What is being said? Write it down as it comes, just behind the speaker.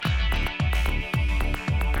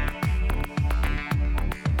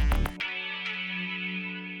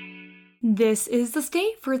This is The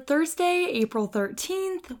State for Thursday, April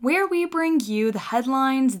 13th, where we bring you the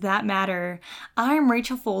headlines that matter. I'm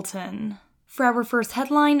Rachel Fulton. For our first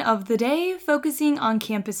headline of the day, focusing on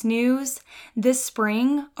campus news, this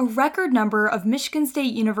spring, a record number of Michigan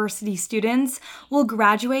State University students will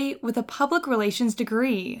graduate with a public relations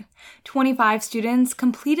degree. 25 students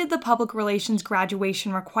completed the public relations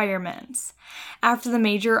graduation requirements. After the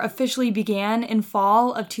major officially began in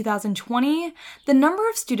fall of 2020, the number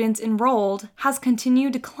of students enrolled has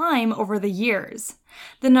continued to climb over the years.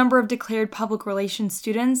 The number of declared public relations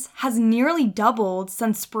students has nearly doubled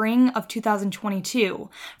since spring of 2022,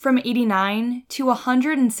 from 89 to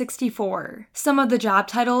 164. Some of the job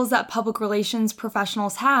titles that public relations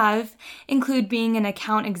professionals have include being an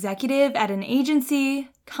account executive at an agency,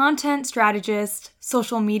 content strategist,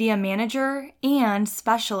 social media manager, and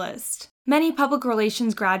specialist. Many public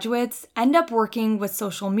relations graduates end up working with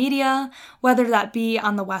social media, whether that be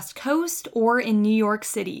on the West Coast or in New York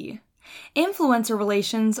City. Influencer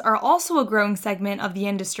relations are also a growing segment of the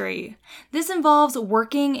industry. This involves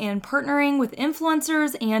working and partnering with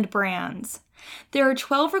influencers and brands. There are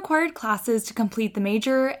 12 required classes to complete the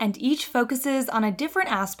major, and each focuses on a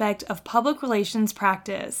different aspect of public relations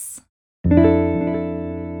practice.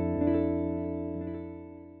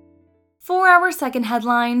 For our second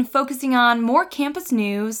headline, focusing on more campus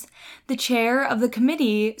news, the chair of the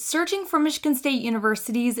committee searching for Michigan State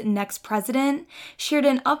University's next president shared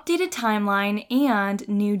an updated timeline and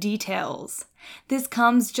new details. This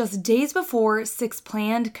comes just days before 6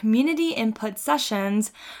 planned community input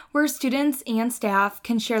sessions where students and staff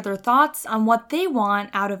can share their thoughts on what they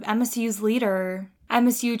want out of MSU's leader.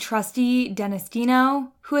 MSU trustee Dennis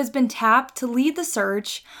Dino, who has been tapped to lead the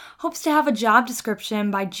search, hopes to have a job description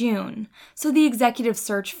by June, so the executive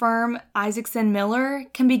search firm Isaacson Miller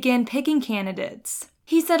can begin picking candidates.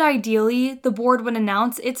 He said ideally, the board would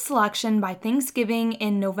announce its selection by Thanksgiving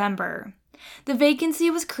in November. The vacancy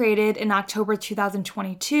was created in October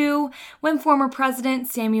 2022 when former President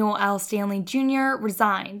Samuel L. Stanley Jr.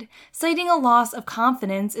 resigned, citing a loss of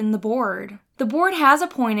confidence in the board. The board has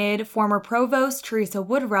appointed former Provost Teresa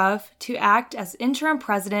Woodruff to act as interim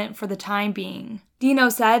president for the time being. Dino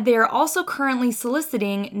said they are also currently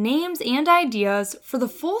soliciting names and ideas for the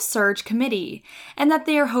full search committee, and that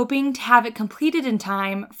they are hoping to have it completed in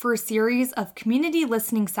time for a series of community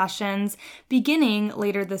listening sessions beginning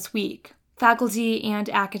later this week. Faculty and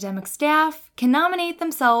academic staff can nominate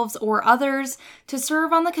themselves or others to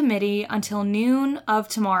serve on the committee until noon of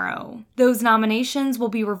tomorrow. Those nominations will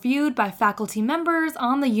be reviewed by faculty members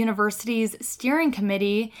on the university's steering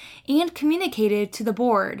committee and communicated to the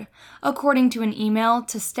board, according to an email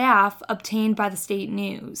to staff obtained by the State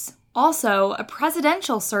News. Also, a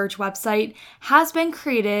presidential search website has been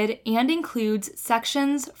created and includes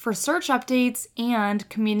sections for search updates and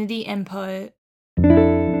community input.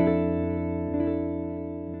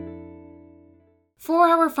 For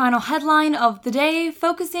our final headline of the day,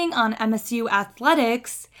 focusing on MSU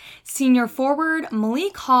Athletics, senior forward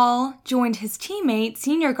Malik Hall joined his teammate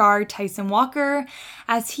senior guard Tyson Walker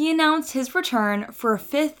as he announced his return for a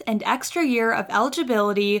 5th and extra year of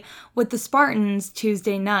eligibility with the Spartans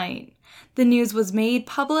Tuesday night. The news was made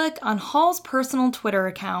public on Hall's personal Twitter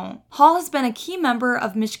account. Hall has been a key member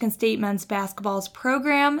of Michigan State men's basketball's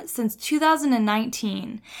program since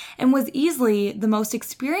 2019 and was easily the most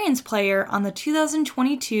experienced player on the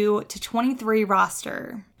 2022-23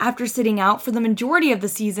 roster. After sitting out for the majority of the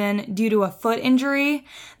season due to a foot injury,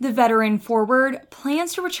 the veteran forward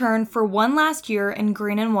plans to return for one last year in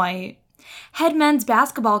green and white. Head men's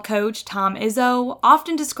basketball coach Tom Izzo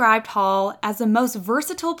often described Hall as the most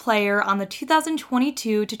versatile player on the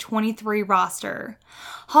 2022-23 roster.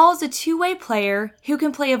 Hall is a two-way player who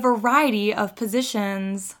can play a variety of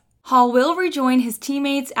positions. Hall will rejoin his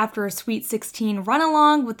teammates after a Sweet 16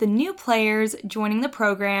 run-along with the new players joining the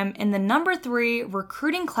program in the number 3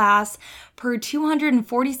 recruiting class per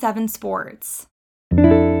 247 sports.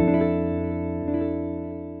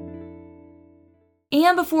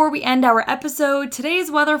 And before we end our episode, today's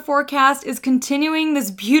weather forecast is continuing this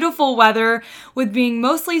beautiful weather with being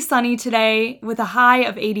mostly sunny today with a high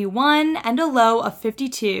of 81 and a low of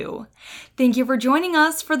 52. Thank you for joining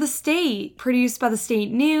us for The State, produced by the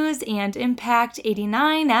State News and Impact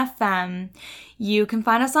 89 FM. You can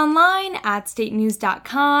find us online at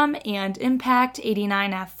statenews.com and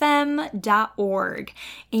impact89fm.org.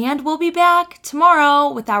 And we'll be back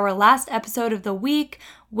tomorrow with our last episode of the week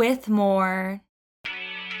with more.